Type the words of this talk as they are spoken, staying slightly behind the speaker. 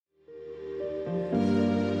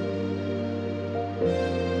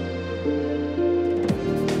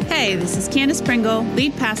Hey, this is Candace Pringle,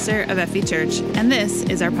 lead pastor of FE Church, and this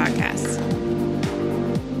is our podcast.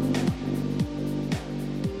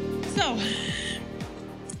 So,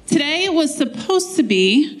 today was supposed to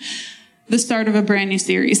be the start of a brand new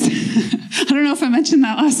series. I don't know if I mentioned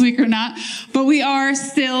that last week or not, but we are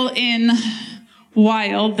still in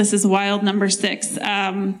Wild. This is Wild number 6.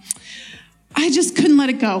 I just couldn't let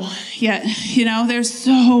it go yet. You know, there's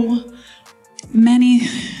so many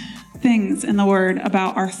things in the Word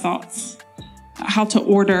about our thoughts, how to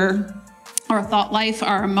order our thought life,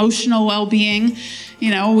 our emotional well-being. You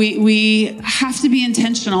know, we have to be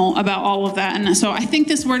intentional about all of that. And so I think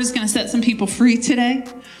this Word is going to set some people free today.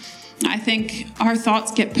 I think our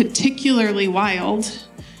thoughts get particularly wild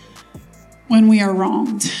when we are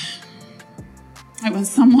wronged. Like when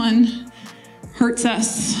someone hurts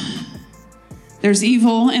us. There's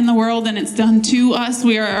evil in the world and it's done to us.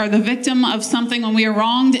 We are the victim of something when we are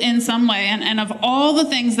wronged in some way. And of all the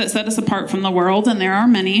things that set us apart from the world, and there are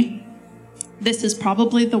many, this is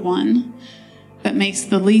probably the one that makes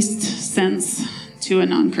the least sense to a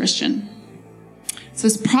non-Christian. So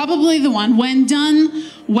it's probably the one, when done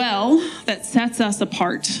well, that sets us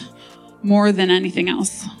apart more than anything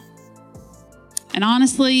else. And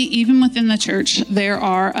honestly, even within the church, there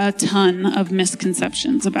are a ton of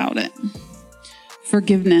misconceptions about it.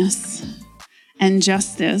 Forgiveness and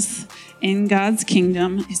justice in God's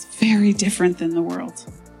kingdom is very different than the world.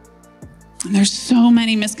 And there's so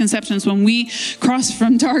many misconceptions when we cross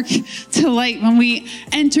from dark to light. When we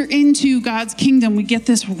enter into God's kingdom, we get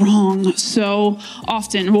this wrong so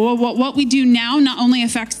often. What we do now not only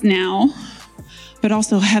affects now, but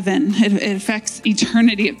also heaven. It affects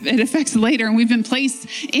eternity. It affects later. And we've been placed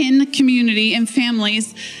in community and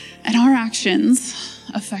families, and our actions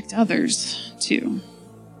affect others too.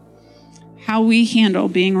 How we handle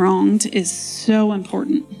being wronged is so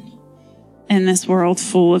important in this world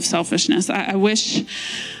full of selfishness. I wish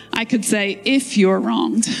I could say, if you're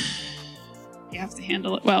wronged, you have to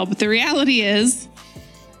handle it well. But the reality is,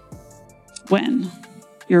 when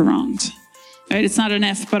you're wronged. Right? It's not an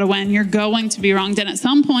if, but a when. You're going to be wronged. And at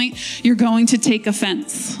some point, you're going to take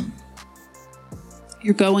offense.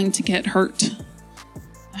 You're going to get hurt.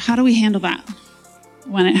 How do we handle that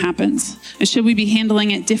when it happens? Should we be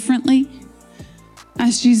handling it differently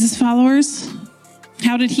as Jesus followers?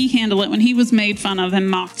 How did he handle it when he was made fun of and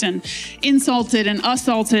mocked and insulted and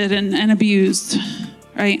assaulted and abused,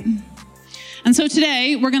 right? And so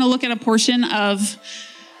today, we're going to look at a portion of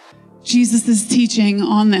Jesus' teaching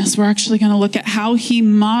on this. We're actually going to look at how he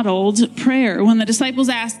modeled prayer. When the disciples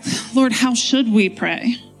asked, Lord, how should we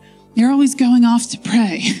pray? You're always going off to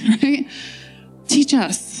pray, right? Teach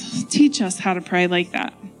us how to pray like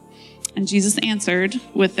that. And Jesus answered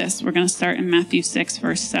with this. We're going to start in Matthew 6,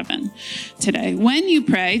 verse 7 today. When you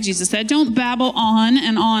pray, Jesus said, don't babble on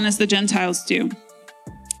and on as the Gentiles do.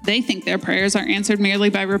 They think their prayers are answered merely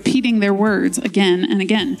by repeating their words again and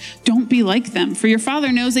again. Don't be like them, for your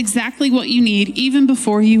Father knows exactly what you need even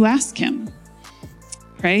before you ask him.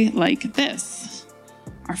 Pray like this.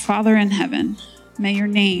 Our Father in heaven, may your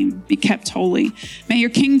name be kept holy. May your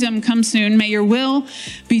kingdom come soon. May your will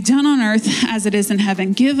be done on earth as it is in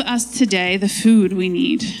heaven. Give us today the food we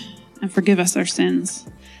need, and forgive us our sins,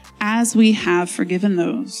 as we have forgiven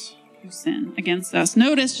those who sin against us.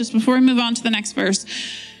 Notice, just before we move on to the next verse,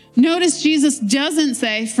 notice Jesus doesn't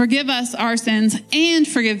say, forgive us our sins and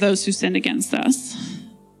forgive those who sinned against us.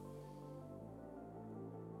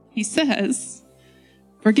 He says,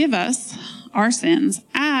 forgive us our sins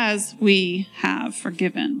as we have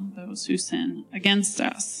forgiven those who sin against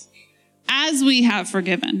us. As we have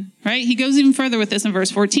forgiven, right? He goes even further with this in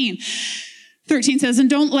verse 14. 13 says, and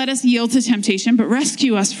don't let us yield to temptation, but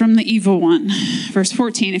rescue us from the evil one. Verse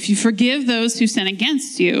 14, if you forgive those who sin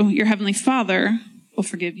against you, your heavenly Father will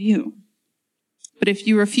forgive you. But if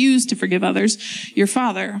you refuse to forgive others, your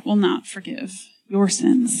Father will not forgive your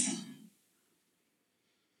sins.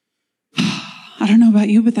 I don't know about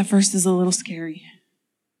you, but that verse is a little scary.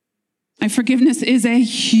 Like, forgiveness is a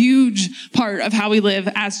huge part of how we live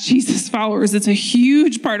as Jesus followers. It's a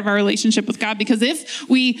huge part of our relationship with God, because if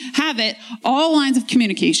we have it, all lines of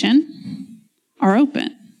communication are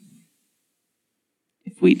open.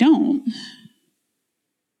 If we don't,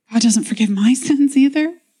 God doesn't forgive my sins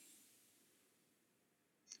either.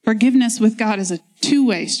 Forgiveness with God is a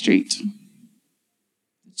two-way street.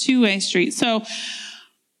 So,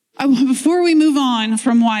 before we move on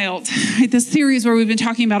from Wild, right, this series where we've been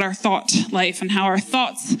talking about our thought life and how our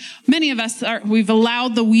thoughts, many of us, we've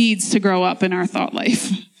allowed the weeds to grow up in our thought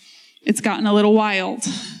life. It's gotten a little wild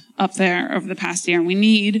up there over the past year, and we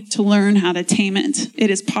need to learn how to tame it.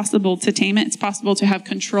 It is possible to tame it. It's possible to have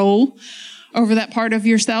control over that part of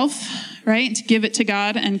yourself, right? To give it to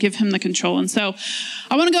God and give him the control. And so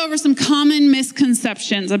I want to go over some common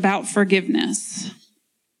misconceptions about forgiveness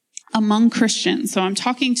among Christians. So I'm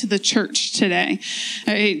talking to the church today,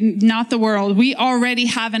 not the world. We already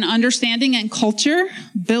have an understanding and culture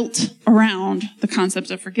built around the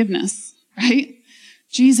concept of forgiveness, right?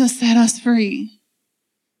 Jesus set us free.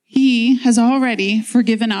 He has already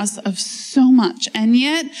forgiven us of so much. And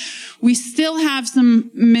yet we still have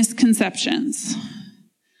some misconceptions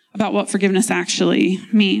about what forgiveness actually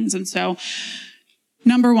means. And so,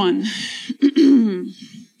 number one,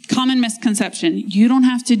 common misconception: you don't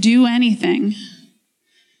have to do anything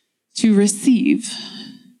to receive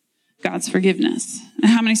God's forgiveness.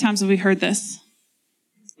 And how many times have we heard this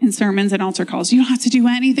in sermons and altar calls? You don't have to do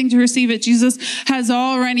anything to receive it. Jesus has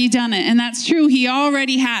already done it. And that's true. He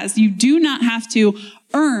already has. You do not have to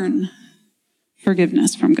earn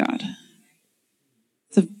forgiveness from God.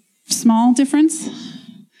 It's a small difference,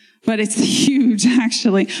 but it's huge,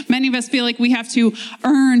 actually. Many of us feel like we have to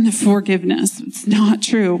earn forgiveness. It's not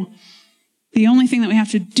true. The only thing that we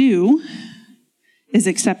have to do is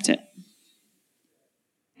accept it.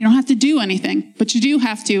 You don't have to do anything, but you do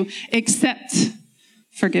have to accept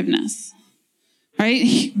forgiveness.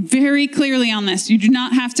 Right? Very clearly on this. You do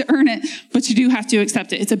not have to earn it, but you do have to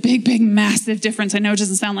accept it. It's a big, big, massive difference. I know it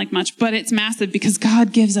doesn't sound like much, but it's massive because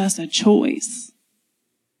God gives us a choice.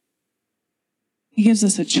 He gives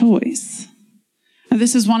us a choice. Now,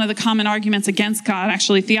 this is one of the common arguments against God,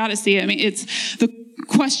 actually, theodicy. I mean, it's the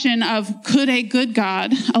question of, could a good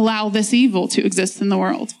God allow this evil to exist in the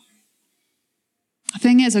world? The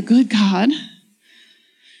thing is, a good God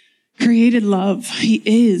created love. He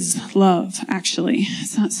is love, actually.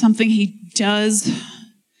 It's not something he does.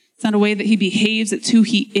 It's not a way that he behaves. It's who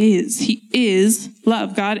he is. He is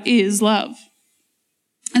love. God is love.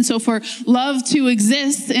 And so for love to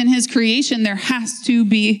exist in his creation, there has to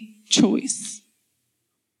be choice.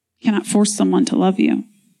 You cannot force someone to love you.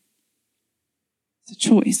 It's a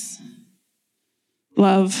choice.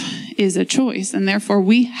 Love is a choice, and therefore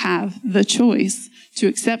we have the choice to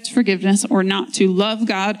accept forgiveness or not, to love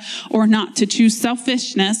God or not, to choose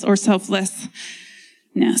selfishness or selflessness.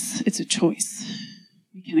 It's a choice.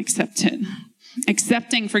 We can accept it.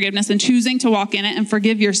 Accepting forgiveness and choosing to walk in it and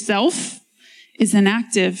forgive yourself is an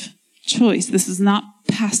active choice. This is not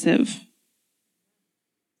passive.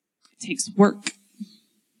 It takes work.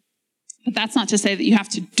 But that's not to say that you have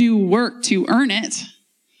to do work to earn it,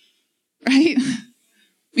 right?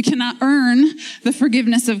 We cannot earn the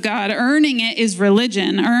forgiveness of God. Earning it is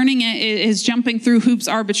religion. Earning it is jumping through hoops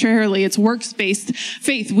arbitrarily. It's works-based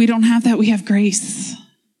faith. We don't have that. We have grace.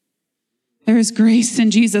 There is grace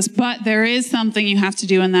in Jesus, but there is something you have to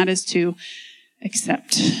do, and that is to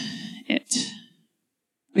accept it.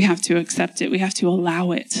 We have to accept it. We have to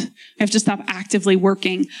allow it. We have to stop actively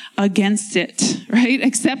working against it, right?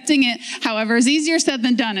 Accepting it, however, is easier said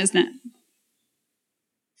than done, isn't it?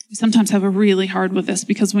 We sometimes have a really hard with this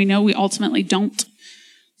because we know we ultimately don't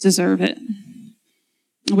deserve it.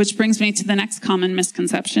 Which brings me to the next common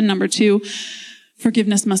misconception. Number 2,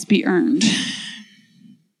 forgiveness must be earned.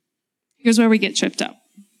 Here's where we get tripped up.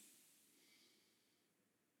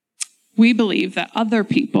 We believe that other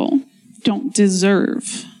people don't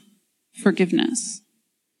deserve forgiveness.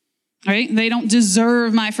 Right? They don't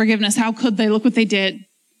deserve my forgiveness. How could they? Look what they did.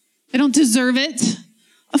 They don't deserve it.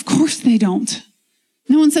 Of course they don't.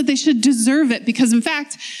 No one said they should deserve it because, in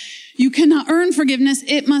fact, you cannot earn forgiveness.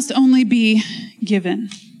 It must only be given.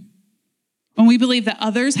 When we believe that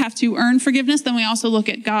others have to earn forgiveness, then we also look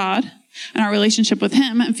at God and our relationship with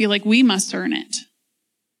him and feel like we must earn it.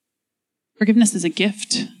 Forgiveness is a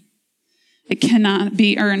gift. It cannot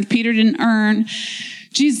be earned. Peter didn't earn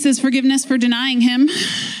Jesus' forgiveness for denying him.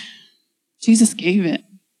 Jesus gave it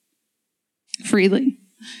freely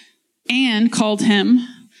and called him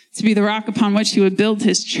to be the rock upon which he would build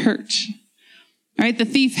his church. Right? The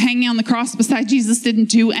thief hanging on the cross beside Jesus didn't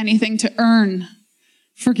do anything to earn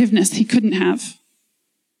forgiveness. He couldn't have.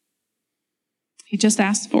 He just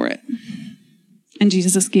asked for it. And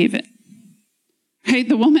Jesus gave it. Right?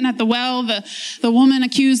 The woman at the well, the woman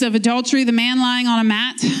accused of adultery, the man lying on a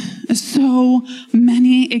mat. So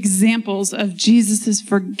many examples of Jesus'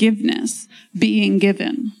 forgiveness being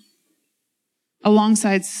given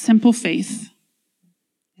alongside simple faith.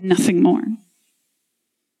 Nothing more.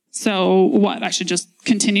 So what? I should just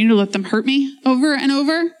continue to let them hurt me over and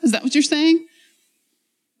over? Is that what you're saying?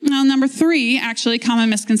 Now, number 3, actually, common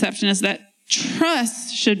misconception is that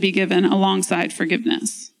trust should be given alongside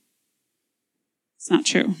forgiveness. It's not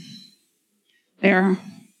true. They are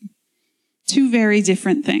 2 very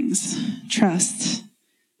different things, trust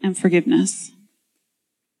and forgiveness.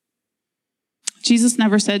 Jesus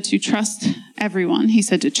never said to trust everyone. He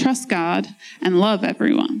said to trust God and love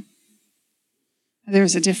everyone.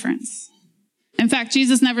 There's a difference. In fact,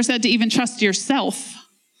 Jesus never said to even trust yourself,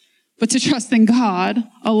 but to trust in God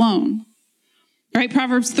alone. Right?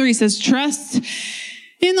 Proverbs 3 says, trust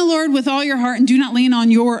in the Lord with all your heart and do not lean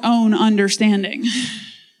on your own understanding.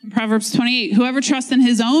 Proverbs 28, whoever trusts in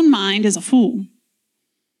his own mind is a fool,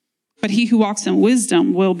 but he who walks in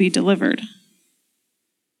wisdom will be delivered.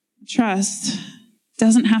 Trust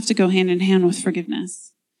doesn't have to go hand in hand with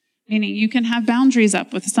forgiveness, meaning you can have boundaries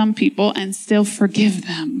up with some people and still forgive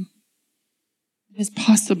them. It is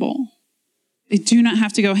possible. They do not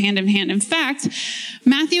have to go hand in hand. In fact,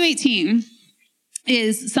 Matthew 18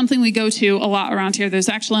 is something we go to a lot around here. There's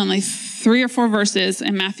actually only 3 or 4 verses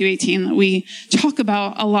in Matthew 18 that we talk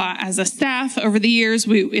about a lot as a staff over the years.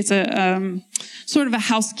 It's a sort of a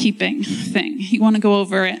housekeeping thing. You want to go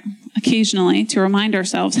over it occasionally to remind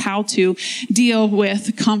ourselves how to deal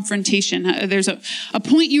with confrontation. There's a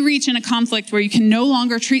point you reach in a conflict where you can no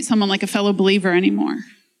longer treat someone like a fellow believer anymore.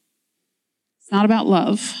 It's not about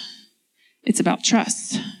love. It's about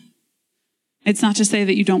trust. It's not to say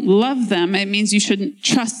that you don't love them. It means you shouldn't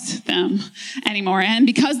trust them anymore. And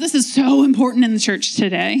because this is so important in the church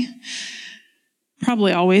today,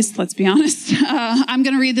 probably always, let's be honest, I'm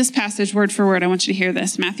going to read this passage word for word. I want you to hear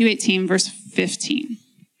this. Matthew 18, verse 15.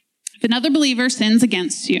 If another believer sins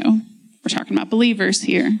against you, we're talking about believers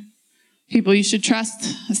here, people you should trust,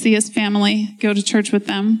 see as family, go to church with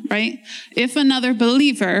them, right? If another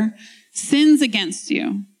believer sins against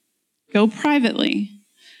you, go privately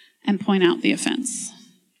and point out the offense.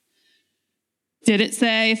 Did it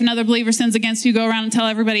say if another believer sins against you, go around and tell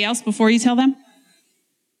everybody else before you tell them?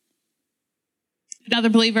 If another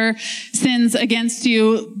believer sins against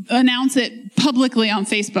you, announce it publicly on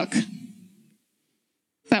Facebook. Is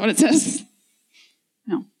that what it says?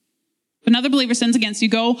 No. If another believer sins against you,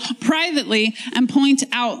 go privately and point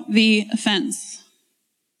out the offense.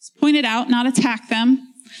 Just point it out, not attack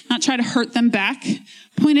them, not try to hurt them back.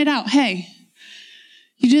 Point it out. Hey,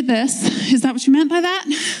 you did this. Is that what you meant by that?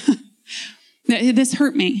 This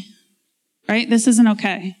hurt me, right? This isn't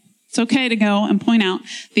okay. It's okay to go and point out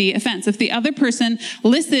the offense. If the other person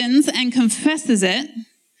listens and confesses it,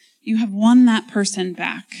 you have won that person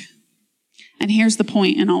back. And here's the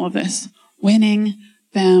point in all of this: winning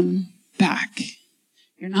them back.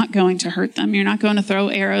 You're not going to hurt them. You're not going to throw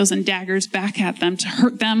arrows and daggers back at them to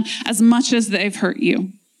hurt them as much as they've hurt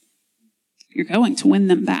you. You're going to win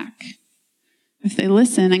them back. If they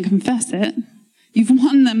listen and confess it, you've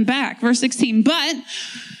won them back. Verse 16, but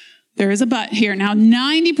there is a but here. Now,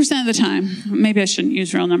 90% of the time, maybe I shouldn't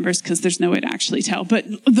use real numbers because there's no way to actually tell, but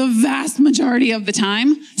the vast majority of the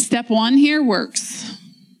time, step 1 here works.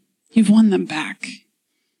 You've won them back.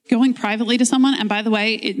 Going privately to someone, and by the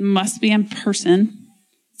way, it must be in person.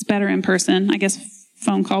 It's better in person. I guess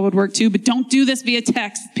phone call would work too, but don't do this via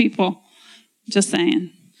text, people. Just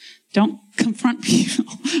saying. Don't confront people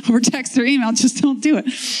over text or email. Just don't do it.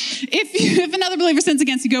 If another believer sins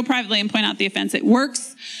against you, go privately and point out the offense. It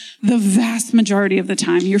works the vast majority of the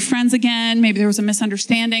time. You're friends again. Maybe there was a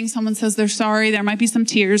misunderstanding. Someone says they're sorry. There might be some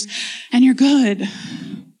tears, and you're good.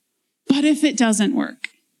 But if it doesn't work,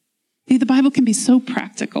 see, the Bible can be so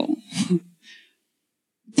practical,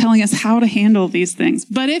 telling us how to handle these things.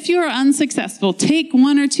 But if you are unsuccessful, take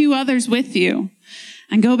 1 or 2 others with you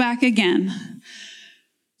and go back again,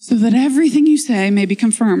 so that everything you say may be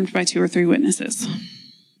confirmed by 2 or 3 witnesses.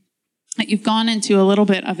 That you've gone into a little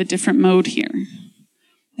bit of a different mode here.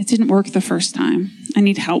 It didn't work the first time. I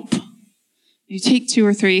need help. You take 2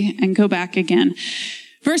 or 3 and go back again.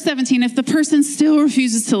 Verse 17, if the person still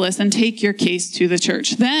refuses to listen, take your case to the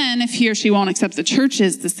church. Then, if he or she won't accept the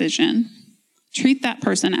church's decision, treat that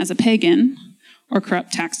person as a pagan or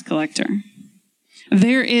corrupt tax collector.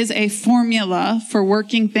 There is a formula for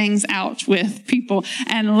working things out with people.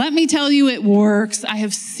 And let me tell you, it works. I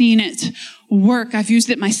have seen it work. I've used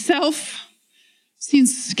it myself. Seen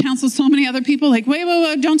counsel so many other people like, wait,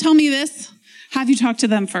 don't tell me this. Have you talked to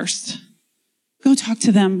them first? Go talk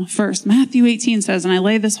to them first. Matthew 18 says, and I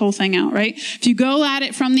lay this whole thing out, right? If you go at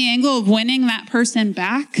it from the angle of winning that person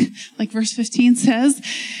back, like verse 15 says,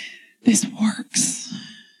 this works.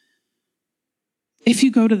 If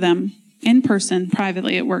you go to them in person,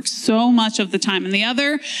 privately, it works so much of the time. And the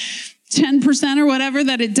other 10% or whatever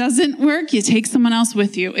that it doesn't work, you take someone else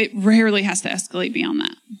with you. It rarely has to escalate beyond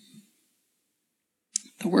that.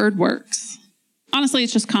 The word works. Honestly,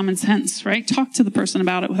 it's just common sense, right? Talk to the person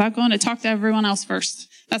about it without going to talk to everyone else first.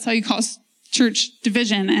 That's how you cause church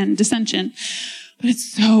division and dissension. But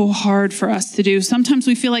it's so hard for us to do. Sometimes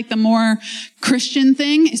we feel like the more Christian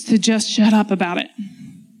thing is to just shut up about it.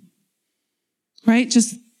 right?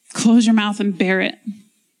 Just close your mouth and bear it.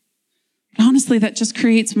 But honestly, that just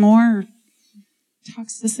creates more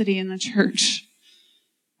toxicity in the church,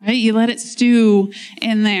 right? You let it stew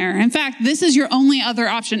in there. In fact, this is your only other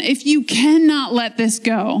option. If you cannot let this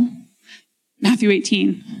go, Matthew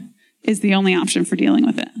 18 is the only option for dealing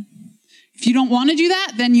with it. If you don't want to do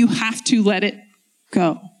that, then you have to let it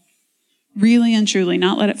go. Really and truly,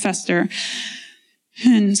 not let it fester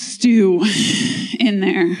and stew in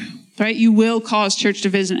there, right? You will cause church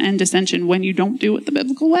division and dissension when you don't do it the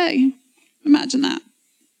biblical way. Imagine that.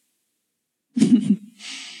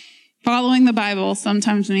 Following the Bible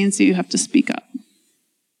sometimes means you have to speak up.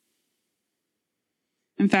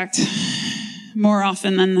 In fact, more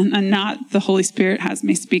often than not, the Holy Spirit has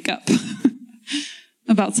me speak up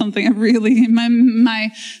about something I really,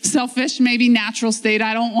 my selfish, maybe natural state,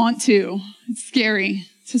 I don't want to. It's scary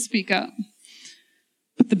to speak up.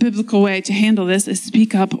 But the biblical way to handle this is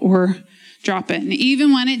speak up or drop it. And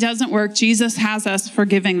even when it doesn't work, Jesus has us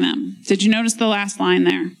forgiving them. Did you notice the last line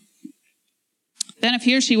there? Then if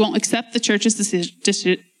he or she won't accept the church's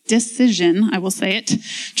decision, I will say it,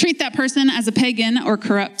 treat that person as a pagan or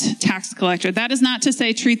corrupt tax collector. That is not to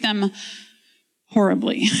say treat them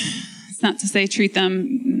horribly. It's not to say treat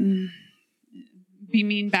them, be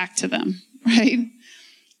mean back to them, right?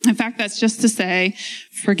 In fact, that's just to say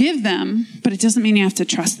forgive them, but it doesn't mean you have to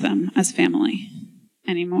trust them as family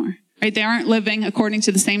anymore, right? They aren't living according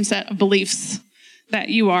to the same set of beliefs that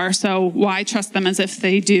you are, so why trust them as if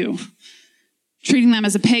they do? Treating them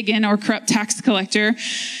as a pagan or corrupt tax collector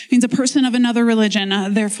means a person of another religion,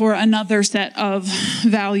 therefore another set of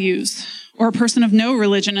values, or a person of no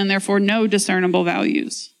religion and therefore no discernible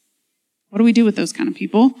values. What do we do with those kind of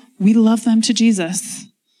people? We love them to Jesus.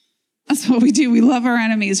 That's what we do. We love our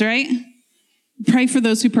enemies, right? Pray for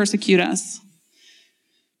those who persecute us.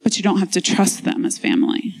 But you don't have to trust them as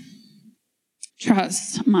family.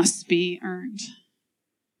 Trust must be earned.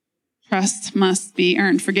 Trust must be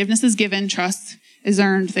earned. Forgiveness is given. Trust is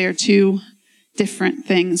earned. They are two different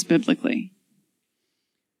things biblically.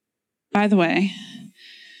 By the way,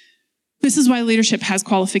 this is why leadership has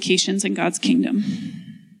qualifications in God's kingdom.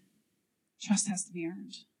 Trust has to be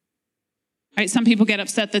earned. Right? Some people get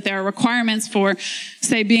upset that there are requirements for,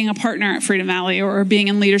 say, being a partner at Freedom Valley or being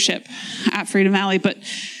in leadership at Freedom Valley, but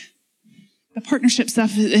the partnership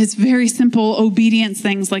stuff is very simple obedience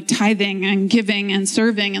things like tithing and giving and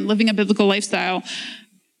serving and living a biblical lifestyle.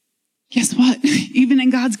 Guess what? Even in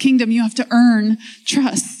God's kingdom, you have to earn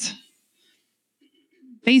trust.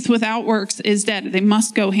 Faith without works is dead. They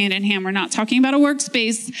must go hand in hand. We're not talking about a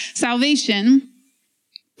works-based salvation,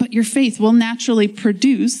 but your faith will naturally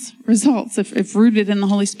produce results if rooted in the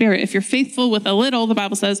Holy Spirit. If you're faithful with a little, the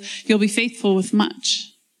Bible says you'll be faithful with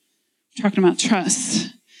much. We're talking about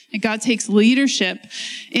trust. And God takes leadership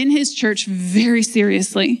in his church very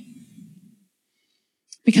seriously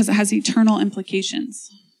because it has eternal implications.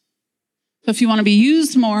 So if you want to be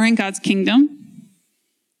used more in God's kingdom,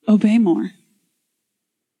 obey more.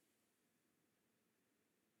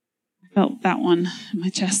 I felt that one in my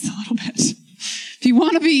chest a little bit. If you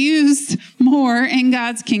want to be used more in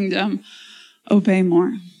God's kingdom, obey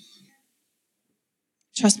more.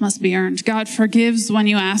 Trust must be earned. God forgives when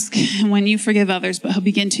you ask and when you forgive others, but he'll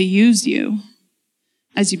begin to use you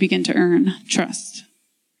as you begin to earn trust.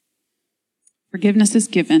 Forgiveness is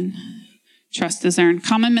given. Trust is earned.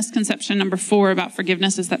 Common misconception number 4 about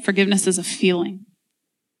forgiveness is that forgiveness is a feeling.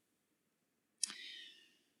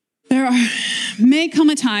 There may come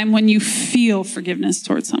a time when you feel forgiveness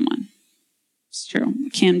towards someone. It's true.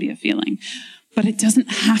 It can be a feeling. But it doesn't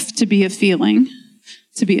have to be a feeling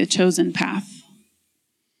to be a chosen path.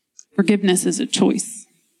 Forgiveness is a choice.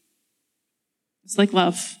 It's like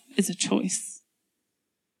love is a choice.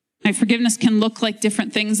 Right? Forgiveness can look like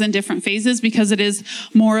different things in different phases because it is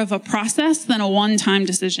more of a process than a one-time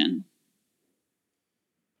decision.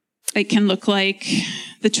 It can look like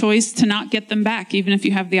the choice to not get them back, even if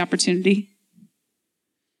you have the opportunity.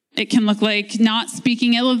 It can look like not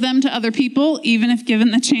speaking ill of them to other people, even if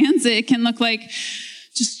given the chance. It can look like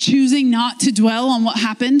just choosing not to dwell on what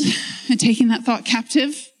happened and taking that thought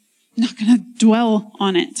captive. I'm not going to dwell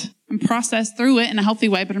on it and process through it in a healthy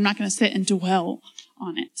way, but I'm not going to sit and dwell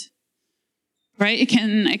on it. Right? It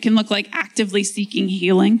can look like actively seeking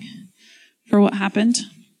healing for what happened.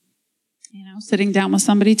 Sitting down with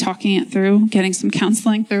somebody, talking it through, getting some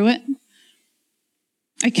counseling through it.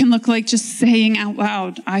 It can look like just saying out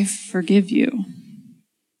loud, I forgive you.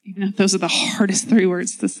 Even if those are the hardest 3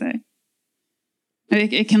 words to say.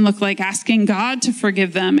 It can look like asking God to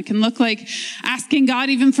forgive them. It can look like asking God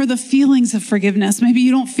even for the feelings of forgiveness. Maybe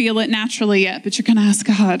you don't feel it naturally yet, but you're going to ask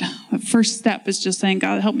God. The first step is just saying,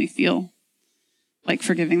 God, help me feel like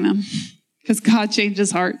forgiving them, because God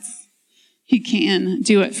changes hearts. He can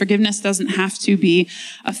do it. Forgiveness doesn't have to be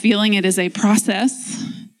a feeling. It is a process,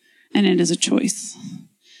 and it is a choice.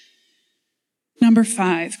 Number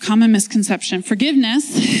 5, common misconception.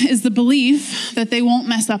 Forgiveness is the belief that they won't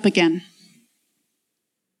mess up again.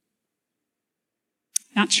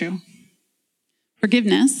 Not true.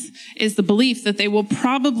 Forgiveness is the belief that they will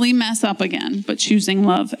probably mess up again, but choosing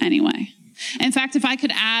love anyway. In fact, if I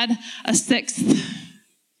could add a 6th,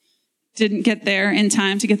 didn't get there in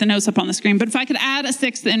time to get the notes up on the screen, but if I could add a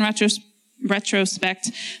 6th in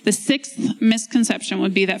retrospect, the 6th misconception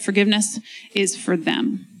would be that forgiveness is for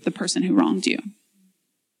them, the person who wronged you.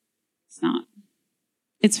 It's not.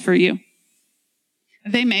 It's for you.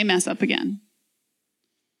 They may mess up again.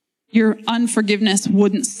 Your unforgiveness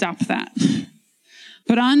wouldn't stop that.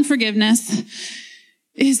 But unforgiveness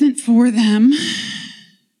isn't for them.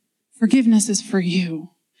 Forgiveness is for you.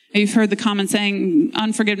 You've heard the common saying,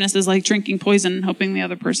 unforgiveness is like drinking poison and hoping the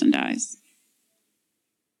other person dies.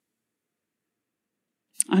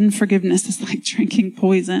 Unforgiveness is like drinking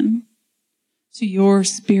poison to your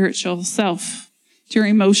spiritual self, to your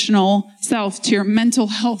emotional self, to your mental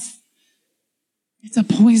health. It's a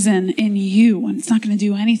poison in you, and it's not going to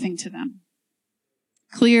do anything to them.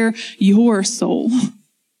 Clear your soul.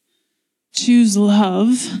 Choose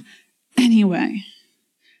love anyway.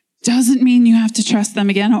 Doesn't mean you have to trust them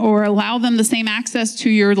again or allow them the same access to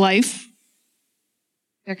your life.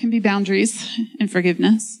 There can be boundaries in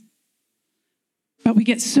forgiveness. But we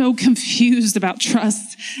get so confused about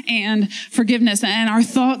trust and forgiveness, and our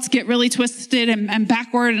thoughts get really twisted and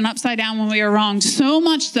backward and upside down when we are wronged. So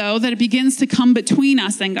much so that it begins to come between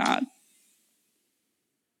us and God.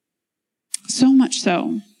 So much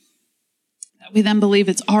so that we then believe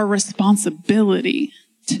it's our responsibility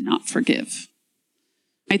to not forgive.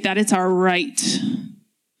 Right? That it's our right.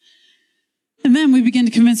 And then we begin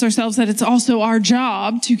to convince ourselves that it's also our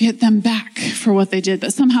job to get them back for what they did,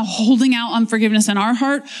 that somehow holding out unforgiveness in our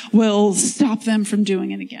heart will stop them from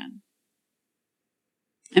doing it again.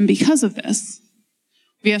 And because of this,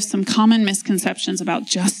 we have some common misconceptions about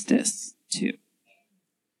justice too.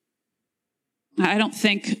 I don't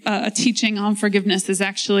think a teaching on forgiveness is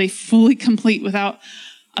actually fully complete without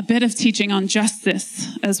a bit of teaching on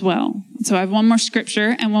justice as well. So I have one more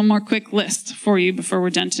scripture and one more quick list for you before we're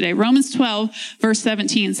done today. Romans 12, verse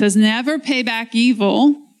 17 says, never pay back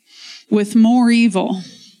evil with more evil.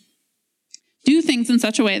 Do things in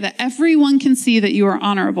such a way that everyone can see that you are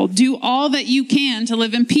honorable. Do all that you can to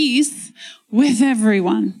live in peace with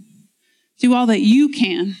everyone. Do all that you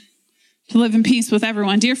can to live in peace with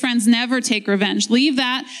everyone. Dear friends, never take revenge. Leave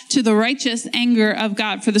that to the righteous anger of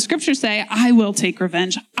God. For the scriptures say, I will take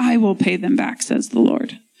revenge. I will pay them back, says the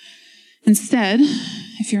Lord. Instead,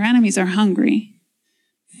 if your enemies are hungry,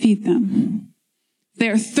 feed them. If they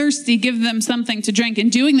are thirsty, give them something to drink. In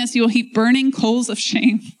doing this, you will heap burning coals of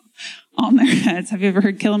shame on their heads. Have you ever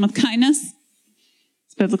heard kill them with kindness?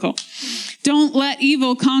 It's biblical. Don't let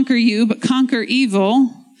evil conquer you, but conquer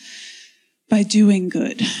evil by doing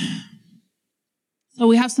good. So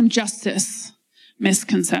we have some justice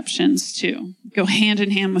misconceptions too. Go hand in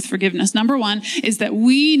hand with forgiveness. Number 1 is that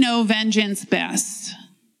we know vengeance best,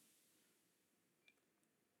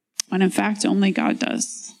 when in fact only God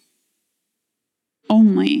does.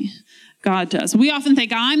 Only God does. We often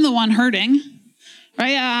think I'm the one hurting,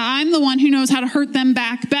 right? I'm the one who knows how to hurt them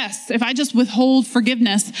back best. If I just withhold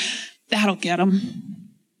forgiveness, that'll get them.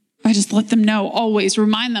 I just let them know always,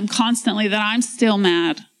 remind them constantly that I'm still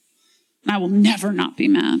mad. I will never not be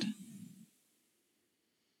mad.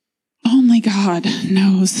 Only God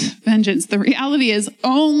knows vengeance. The reality is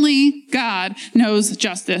only God knows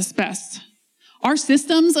justice best. Our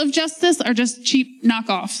systems of justice are just cheap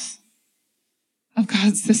knockoffs of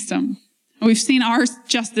God's system. We've seen our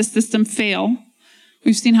justice system fail.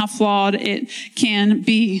 We've seen how flawed it can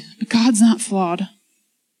be. But God's not flawed.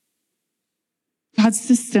 God's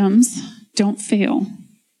systems don't fail.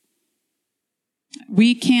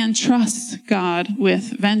 We can trust God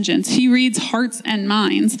with vengeance. He reads hearts and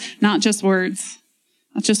minds, not just words,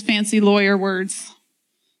 not just fancy lawyer words.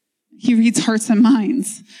 He reads hearts and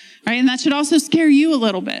minds, right? And that should also scare you a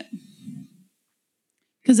little bit.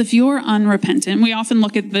 Because if you're unrepentant, we often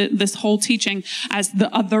look at this whole teaching as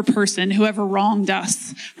the other person, whoever wronged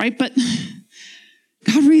us, right? But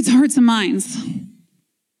God reads hearts and minds.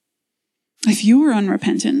 If you're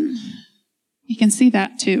unrepentant, He can see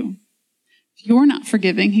that too. You're not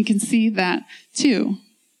forgiving, He can see that too.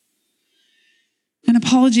 An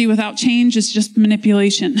apology without change is just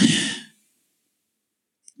manipulation.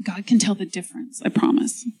 God can tell the difference, I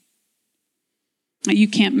promise. You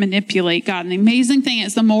can't manipulate God. And the amazing thing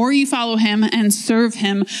is the more you follow him and serve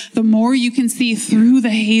him, the more you can see through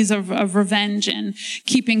the haze of revenge and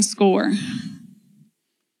keeping score.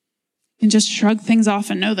 And just shrug things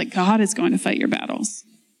off and know that God is going to fight your battles.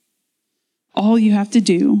 All you have to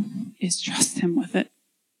do is trust him with it.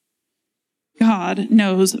 God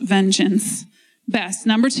knows vengeance best.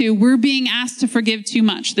 Number 2, we're being asked to forgive too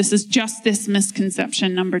much. This is justice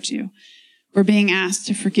misconception. Number 2, we're being asked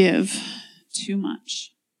to forgive too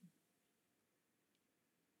much.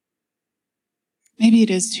 Maybe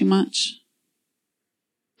it is too much.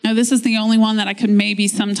 Now, this is the only one that I could maybe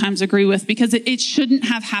sometimes agree with because it shouldn't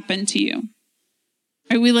have happened to you.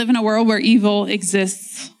 Right? We live in a world where evil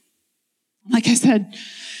exists. Like I said,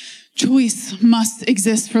 choice must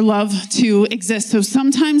exist for love to exist. So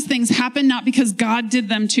sometimes things happen not because God did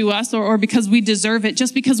them to us or because we deserve it,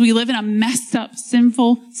 just because we live in a messed up,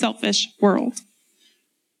 sinful, selfish world.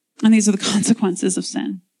 And these are the consequences of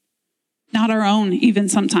sin. Not our own, even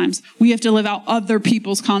sometimes. We have to live out other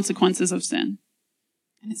people's consequences of sin.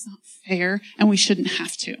 And it's not fair, and we shouldn't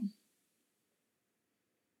have to.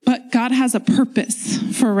 But God has a purpose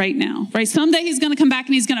for right now, right? Someday he's going to come back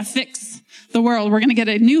and he's going to fix the world. We're going to get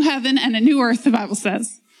a new heaven and a new earth, the Bible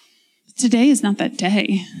says. Today is not that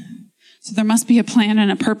day. So there must be a plan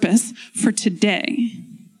and a purpose for today.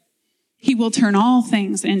 He will turn all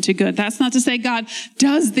things into good. That's not to say God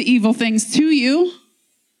does the evil things to you,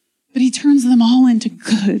 but he turns them all into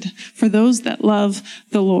good for those that love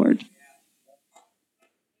the Lord.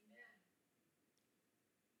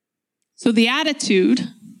 So the attitude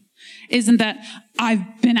isn't that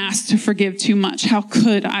I've been asked to forgive too much. How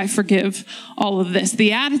could I forgive all of this?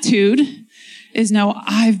 The attitude is no,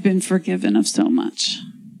 I've been forgiven of so much.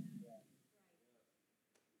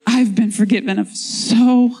 I've been forgiven of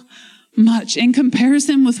so much. In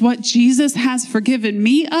comparison with what Jesus has forgiven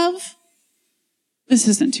me of, this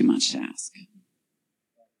isn't too much to ask.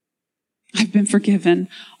 I've been forgiven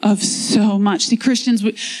of so much. See, Christians,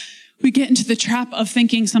 we get into the trap of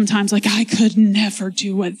thinking sometimes like, I could never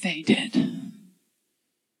do what they did.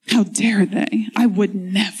 How dare they? I would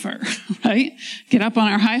never, right? Get up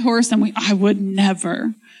on our high horse and I would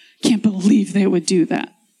never. Can't believe they would do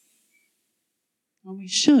that. Well, we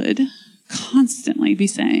should constantly be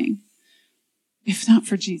saying, if not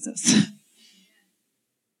for Jesus,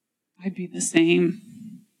 I'd be the same.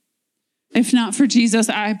 If not for Jesus,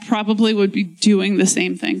 I probably would be doing the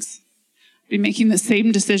same things. I'd be making the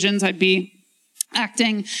same decisions. I'd be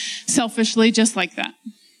acting selfishly just like that.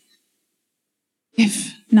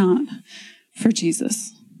 If not for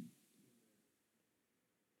Jesus.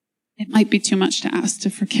 It might be too much to ask to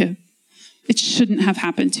forgive. It shouldn't have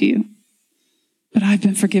happened to you. But I've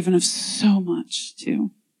been forgiven of so much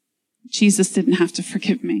too. Jesus didn't have to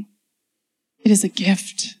forgive me. It is a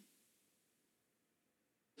gift.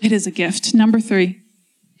 It is a gift. Number 3.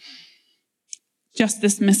 Just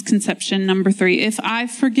this misconception. Number 3. If I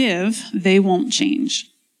forgive, they won't change.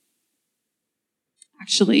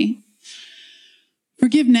 Actually,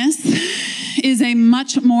 forgiveness is a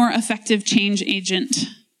much more effective change agent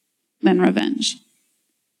than revenge.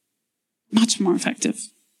 Much more effective.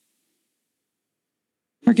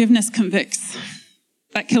 Forgiveness convicts.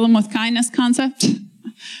 That kill them with kindness concept.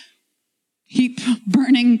 Heap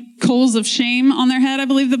burning coals of shame on their head, I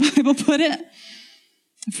believe the Bible put it.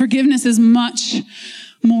 Forgiveness is much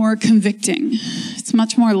more convicting. It's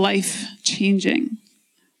much more life-changing.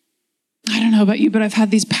 I don't know about you, but I've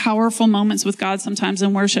had these powerful moments with God sometimes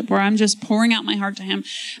in worship where I'm just pouring out my heart to him.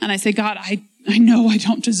 And I say, God, I know I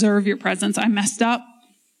don't deserve your presence. I messed up.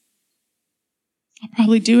 I'll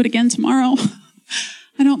probably do it again tomorrow.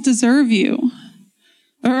 I don't deserve you.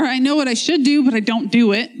 Or I know what I should do, but I don't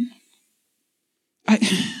do it. I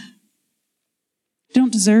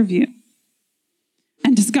don't deserve you.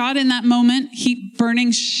 And does God in that moment heap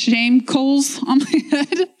burning shame coals on my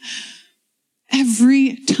head?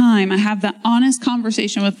 Every time I have that honest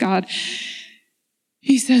conversation with God,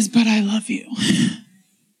 he says, but I love you.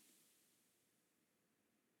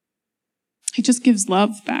 He just gives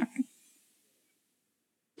love back.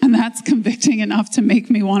 And that's convicting enough to make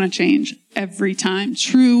me want to change every time.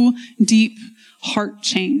 True, deep heart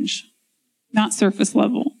change, not surface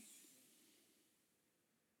level.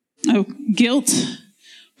 Oh, guilt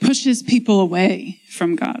pushes people away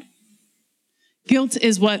from God. Guilt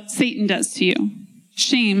is what Satan does to you.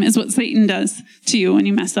 Shame is what Satan does to you when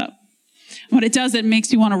you mess up. What it does, it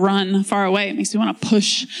makes you want to run far away. It makes you want to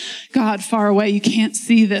push God far away. You can't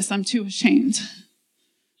see this. I'm too ashamed.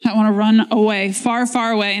 I want to run away, far, far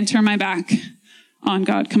away, and turn my back on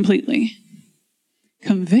God completely.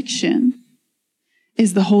 Conviction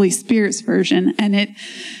is the Holy Spirit's version, and it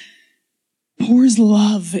pours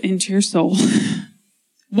love into your soul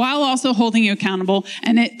while also holding you accountable,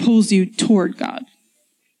 and it pulls you toward God.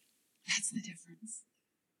 That's the difference.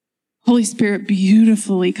 Holy Spirit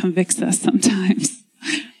beautifully convicts us sometimes.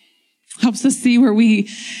 Helps us see where we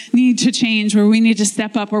need to change, where we need to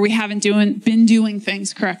step up, where we haven't been doing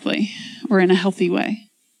things correctly or in a healthy way.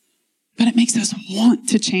 But it makes us want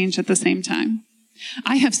to change at the same time.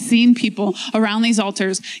 I have seen people around these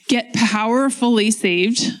altars get powerfully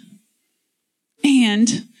saved,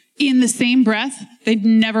 and in the same breath, they'd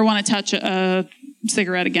never want to touch a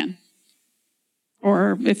cigarette again.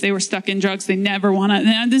 Or if they were stuck in drugs, they never want to.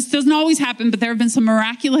 Now, this doesn't always happen, but there have been some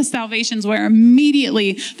miraculous salvations where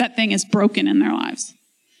immediately that thing is broken in their lives.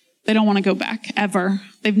 They don't want to go back, ever.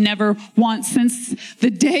 They've never once, since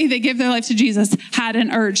the day they gave their life to Jesus, had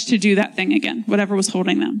an urge to do that thing again, whatever was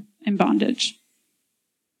holding them in bondage.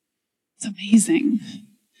 It's amazing.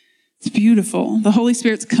 It's beautiful. The Holy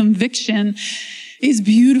Spirit's conviction is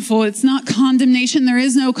beautiful. It's not condemnation. There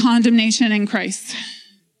is no condemnation in Christ.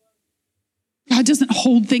 God doesn't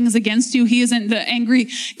hold things against you. He isn't the angry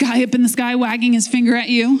guy up in the sky wagging his finger at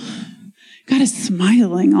you. God is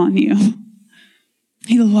smiling on you.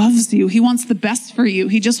 He loves you. He wants the best for you.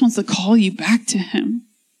 He just wants to call you back to him.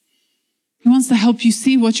 He wants to help you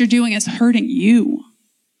see what you're doing is hurting you.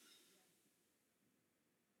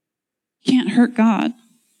 You can't hurt God.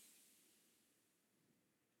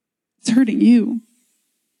 It's hurting you.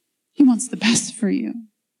 He wants the best for you.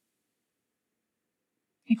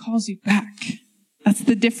 He calls you back. That's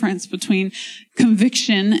the difference between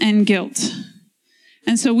conviction and guilt.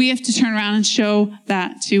 And so we have to turn around and show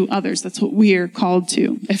that to others. That's what we're called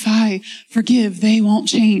to. If I forgive, they won't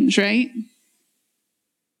change, right?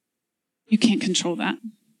 You can't control that.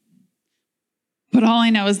 But all I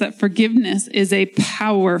know is that forgiveness is a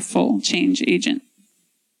powerful change agent.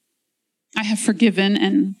 I have forgiven,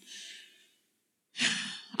 and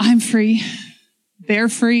I'm free. They're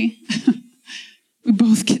free. We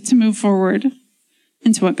both get to move forward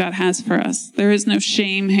into what God has for us. There is no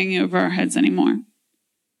shame hanging over our heads anymore.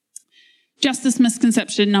 Justice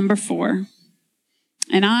misconception number 4.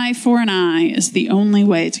 An eye for an eye is the only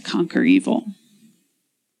way to conquer evil.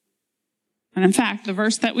 And in fact, the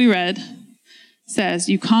verse that we read says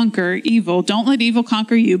you conquer evil. Don't let evil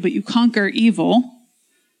conquer you, but you conquer evil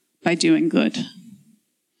by doing good.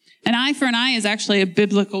 An eye for an eye is actually a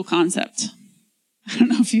biblical concept. I don't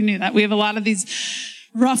know if you knew that. We have a lot of these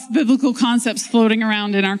rough biblical concepts floating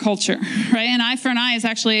around in our culture, right? An eye for an eye is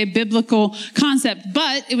actually a biblical concept,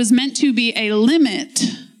 but it was meant to be a limit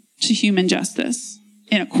to human justice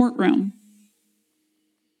in a courtroom.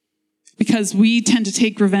 Because we tend to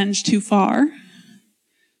take revenge too far.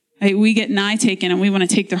 Right? We get an eye taken and we want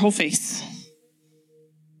to take their whole face,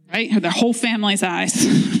 right? Or their whole family's eyes.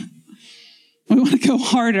 We want to go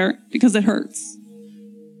harder because it hurts.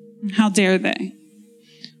 How dare they?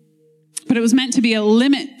 But it was meant to be a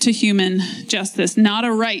limit to human justice, not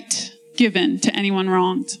a right given to anyone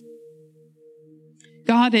wronged.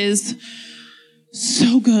 God is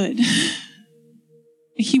so good.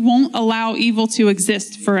 He won't allow evil to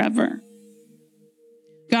exist forever.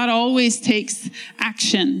 God always takes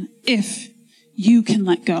action if you can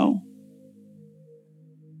let go.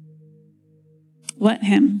 Let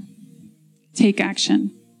him take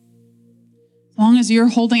action. As long as you're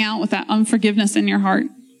holding out with that unforgiveness in your heart,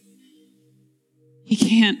 he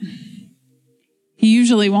can't. He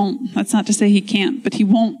usually won't. That's not to say he can't, but he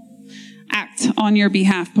won't act on your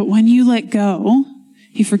behalf. But when you let go,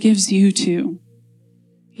 he forgives you too.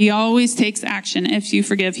 He always takes action if you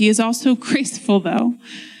forgive. He is also graceful, though.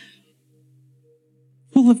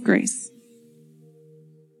 Full of grace.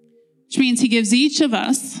 Which means he gives each of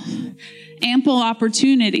us ample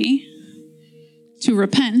opportunity to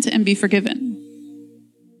repent and be forgiven.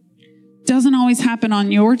 Doesn't always happen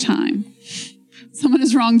on your time. Someone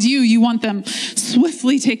has wronged you, you want them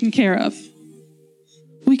swiftly taken care of.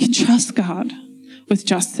 We can trust God with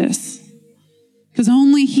justice. Because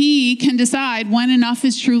only he can decide when enough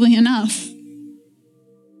is truly enough.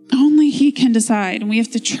 Only he can decide, and we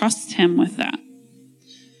have to trust him with that.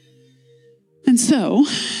 And so,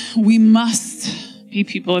 we must be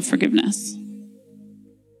people of forgiveness.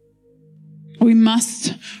 We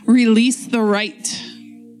must release the right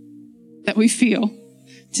that we feel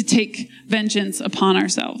to take vengeance upon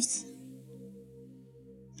ourselves.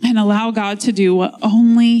 And allow God to do what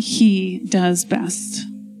only he does best.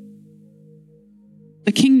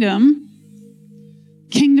 The kingdom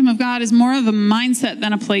of God is more of a mindset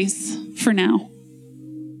than a place for now.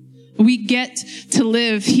 We get to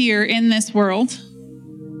live here in this world,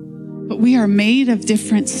 but we are made of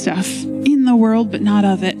different stuff in the world, but not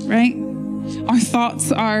of it, right? Our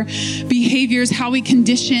thoughts, our behaviors, how we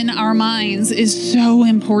condition our minds is so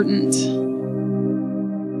important.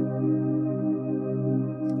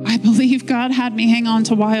 I believe God had me hang on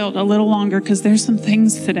to Wild a little longer because there's some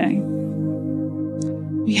things today.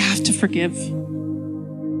 We have to forgive.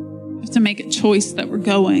 We have to make a choice that we're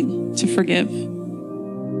going to forgive.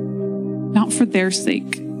 Not for their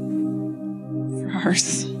sake, for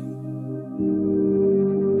ours.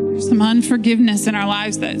 There's some unforgiveness in our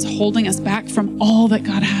lives that is holding us back from all that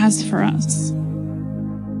God has for us.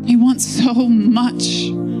 He wants so much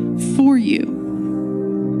for you.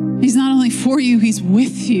 He's not only for you, he's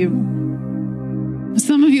with you.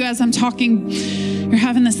 Some of you, as I'm talking, you're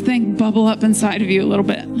having this thing bubble up inside of you a little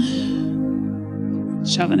bit.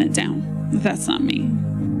 Shoving it down. That's not me.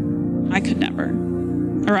 I could never.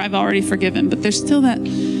 Or I've already forgiven, but there's still that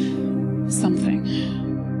something.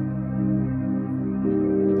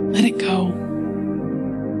 Let it go.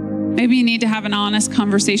 Maybe you need to have an honest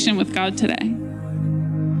conversation with God today.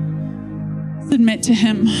 Admit to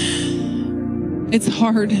him, it's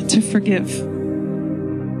hard to forgive.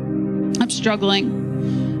 I'm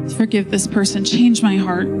struggling to forgive this person. Change my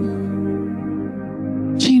heart.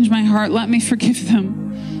 Change my heart. Let me forgive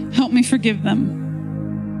them. Help me forgive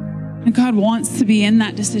them. And God wants to be in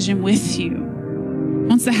that decision with you.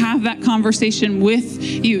 Wants to have that conversation with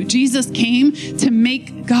you. Jesus came to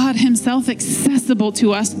make God himself accessible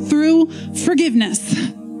to us through forgiveness.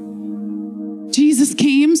 Jesus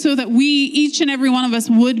came so that we, each and every one of us,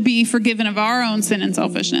 would be forgiven of our own sin and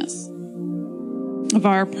selfishness, of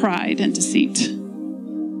our pride and deceit.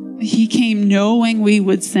 He came knowing we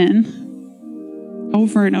would sin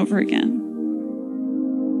over and over again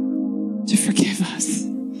to forgive us.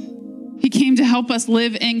 He came to help us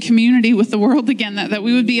live in community with the world again, that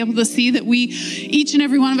we would be able to see that we, each and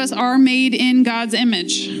every one of us, are made in God's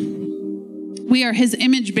image. We are his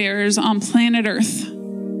image bearers on planet Earth.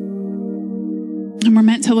 And we're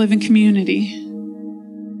meant to live in community.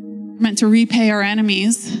 We're meant to repay our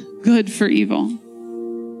enemies good for evil.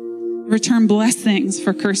 Return blessings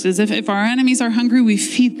for curses. If our enemies are hungry, we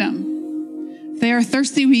feed them. If they are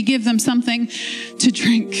thirsty, we give them something to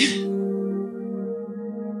drink.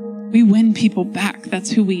 We win people back.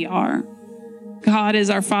 That's who we are. God is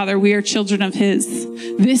our Father. We are children of his.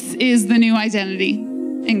 This is the new identity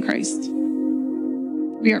in Christ.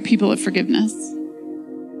 We are people of forgiveness.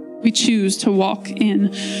 We choose to walk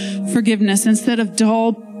in forgiveness. Instead of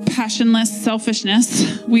dull, passionless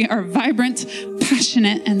selfishness, we are vibrant,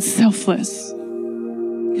 passionate, and selfless.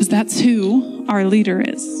 Because that's who our leader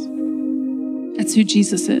is. That's who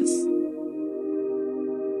Jesus is.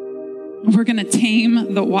 We're going to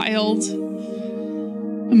tame the wild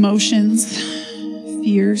emotions,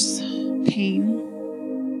 fears,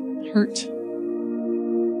 pain, hurt.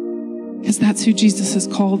 Because that's who Jesus has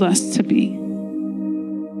called us to be.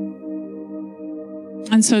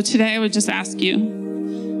 And so today I would just ask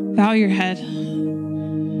you, bow your head,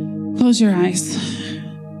 close your eyes.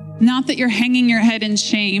 Not that you're hanging your head in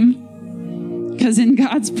shame, because in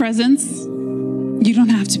God's presence, you don't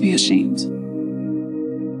have to be ashamed.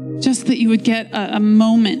 Just that you would get a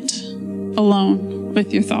moment alone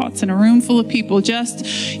with your thoughts in a room full of people, just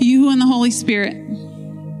you and the Holy Spirit.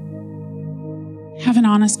 Have an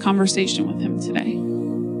honest conversation with him today.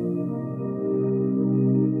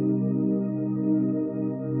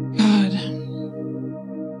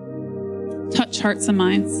 Touch hearts and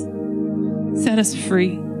minds. Set us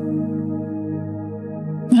free.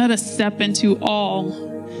 Let us step into all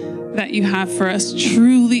that you have for us,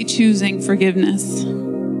 truly choosing forgiveness,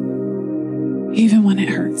 even when it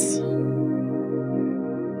hurts.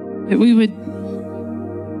 That we would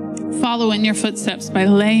follow in your footsteps by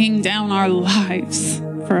laying down our lives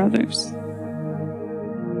for others,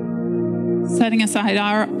 setting aside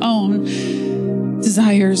our own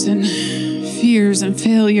desires and fears and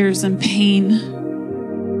failures and pain,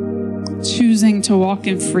 choosing to walk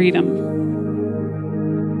in freedom.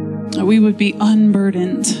 That we would be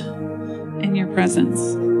unburdened in your presence.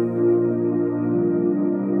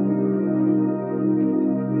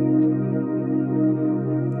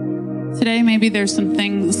 Today, maybe there's some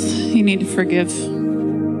things you need to forgive.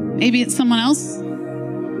 Maybe it's someone else,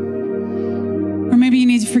 or maybe you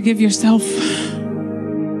need to forgive yourself.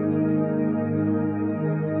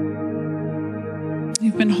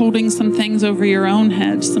 You've been holding some things over your own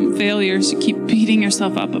head, some failures you keep beating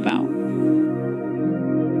yourself up about.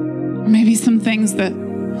 Or maybe some things that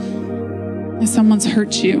if someone's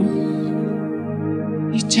hurt you,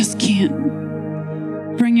 you just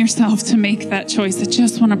can't bring yourself to make that choice. I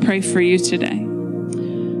just want to pray for you today.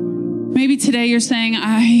 Maybe today you're saying,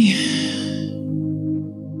 I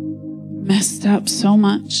messed up so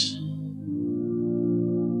much.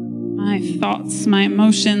 My thoughts, my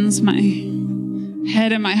emotions, my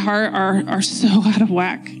head and my heart are so out of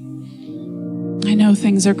whack. I know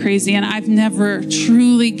things are crazy, and I've never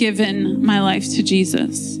truly given my life to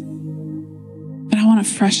Jesus. But I want a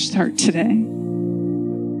fresh start today.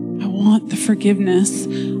 I want the forgiveness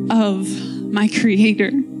of my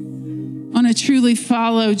Creator. I want to truly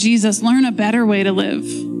follow Jesus, learn a better way to live,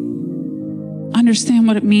 understand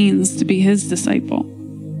what it means to be His disciple,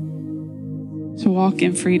 to walk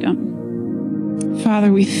in freedom.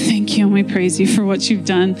 Father, we thank you and we praise you for what you've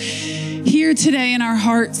done here today in our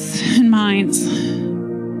hearts and minds.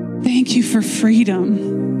 Thank you for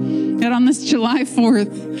freedom. That on this July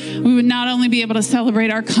 4th, we would not only be able to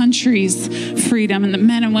celebrate our country's freedom and the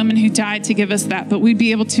men and women who died to give us that, but we'd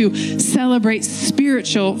be able to celebrate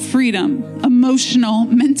spiritual freedom, emotional,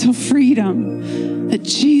 mental freedom that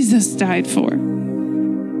Jesus died for.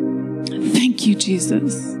 Thank you,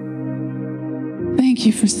 Jesus. Thank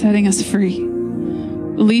you for setting us free,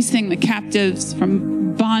 releasing the captives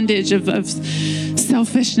from bondage of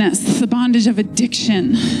selfishness, the bondage of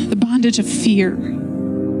addiction, the bondage of fear.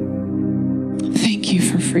 Thank you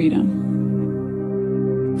for freedom.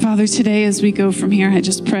 Father, today as we go from here, I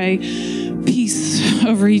just pray peace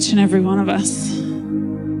over each and every one of us,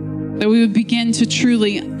 that we would begin to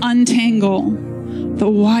truly untangle the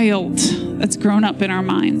wild that's grown up in our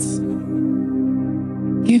minds.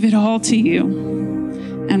 Give it all to you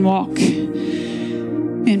and walk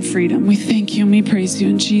in freedom. We thank you and we praise you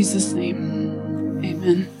in Jesus' name.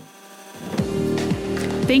 Amen.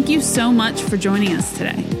 Thank you so much for joining us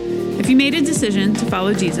today. If you made a decision to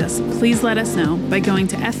follow Jesus, please let us know by going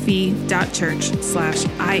to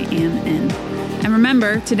fv.church/IamIn. And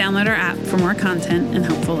remember to download our app for more content and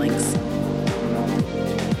helpful links.